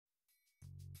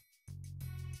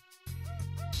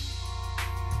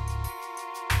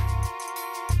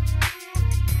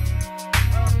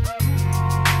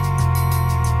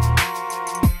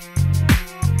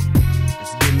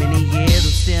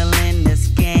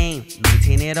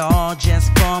it all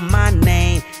just for my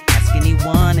name. Ask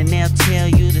anyone and they'll tell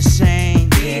you the same.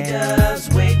 D-Dubb's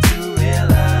way too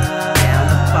real up. Down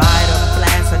to fight or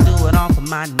blast, I do it all for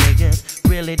my niggas.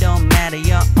 Really don't matter,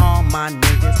 you're all my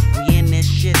niggas. We in this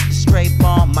shit to straight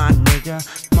ball, my nigga.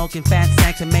 Smoking fat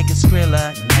sacks and making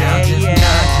Skrilla. Now just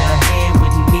nod your head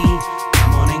with me.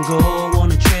 Come on and go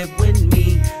on a trip with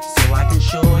me, so I can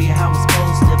show you how it's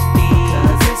supposed to be.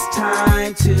 'Cause it's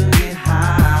time to get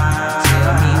high.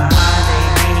 Tell me why they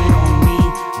hate on me.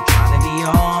 I'm trying to be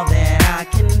all that I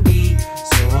can be,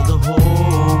 so the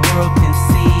whole world can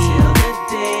see. Till the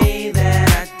day that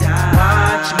I die,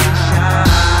 watch me shine.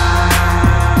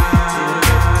 Till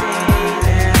the day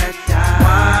that I die,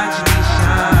 watch me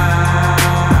shine.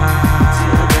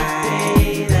 Till the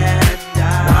day that I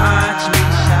die, watch me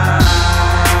shine.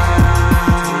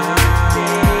 Till the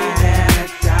day that I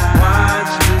die,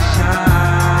 watch me shine.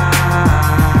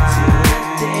 Till the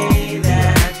day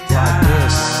that I die. Like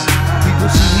this, people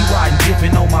see me riding,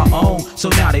 dipping on my own, so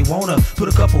now they wanna put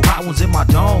a couple hot ones in my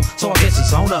dome. So I guess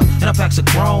it's on up, and I packs a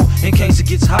chrome in case it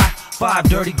gets hot. 5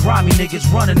 dirty, grimy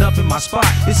niggas running up in my spot.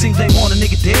 It seems they want a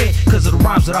nigga dead, 'cause of the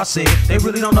rhymes that I said. They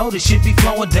really don't know this shit be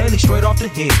flowing daily, straight off the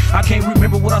head. I can't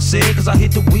remember what I said, 'cause I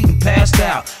hit the weed and passed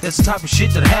out. That's the type of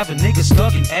shit that have a nigga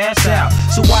stuck and ass out.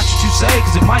 So watch what you say,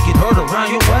 'cause it might get heard around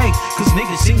your way. 'Cause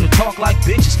niggas seem to talk like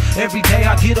bitches. Every day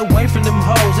I get away from them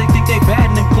hoes. They think they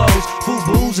bad in them clothes.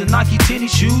 Fubu's and Nike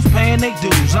tennis shoes, paying they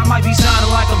dues. I might be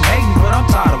sounding like I'm hating, but I'm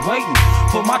tired of waiting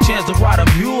for my chance to ride a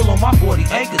mule on my 40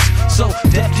 acres. So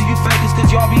deaf to you fakers,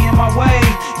 'cause y'all be in my way.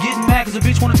 Getting mad 'cause a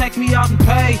bitch wanna take me out and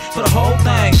pay for the whole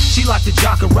thing. She like the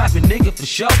jock a rapping nigga for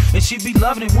show, and she be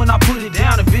loving it when I put it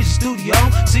down in Vision Studio.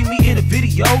 See me in a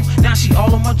video, now she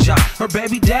all on my job. Her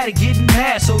baby daddy getting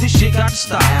mad, so this shit got to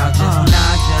stop. Now just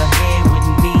nod your head with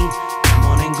me. Come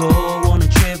on and go on a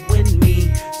trip with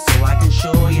me, so I can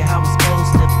show you how it's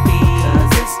supposed to be.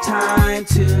 'Cause it's time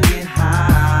to get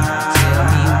high. Tell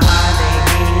me why they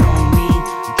hate on me.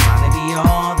 I'm trying to be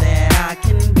all that I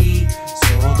can be,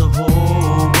 so the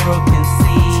whole world can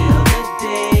see. Till the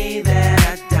day that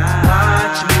I die,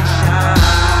 watch me shine.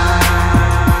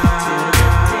 Till the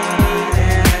day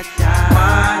that I die,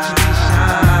 watch me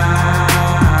shine.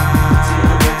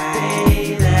 Till the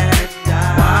day that I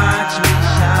die, watch me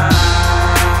shine.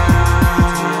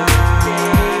 Till the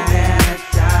day that I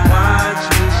die, watch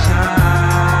me shine.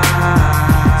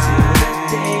 Till the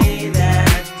day that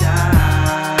I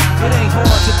die. It ain't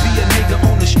hard to be a nigga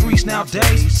on the streets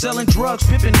nowadays. Selling drugs,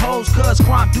 pimping hoes, 'cause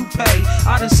crime do pay.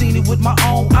 I done seen it with my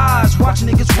own eyes, watching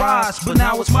niggas rise. But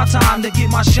now it's my time to get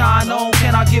my shine on.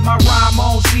 Can I get my rhyme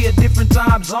on? See a different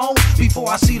time zone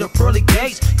before I see the pearly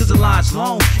gates, 'cause the line's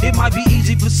long. It might be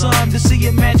easy for some to see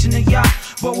a mansion and yacht,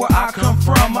 but where I come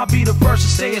from, I'll be the first to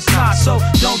say it's not. So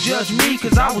don't judge me,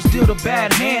 'cause I was dealt a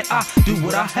bad hand. I do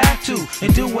what I have to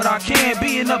and do what I can.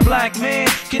 Being a black man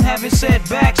can have its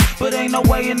setbacks, but ain't no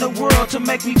way in the world to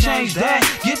make me change that.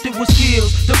 Gifted with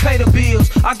skills to pay the bills.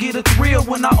 I get a thrill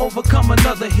when I overcome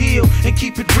another hill and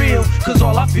keep it real, 'cause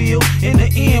all I feel in the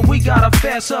end, we gotta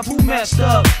fess up. Who messed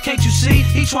up? Can't you see?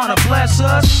 He tryna bless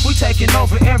us. We taking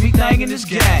over everything in this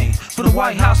game, from the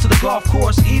White House to the golf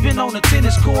course, even on the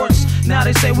tennis courts. Now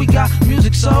they say we got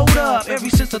music sold up, ever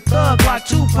since the thug like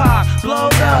Tupac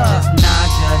blowed Now up. just nod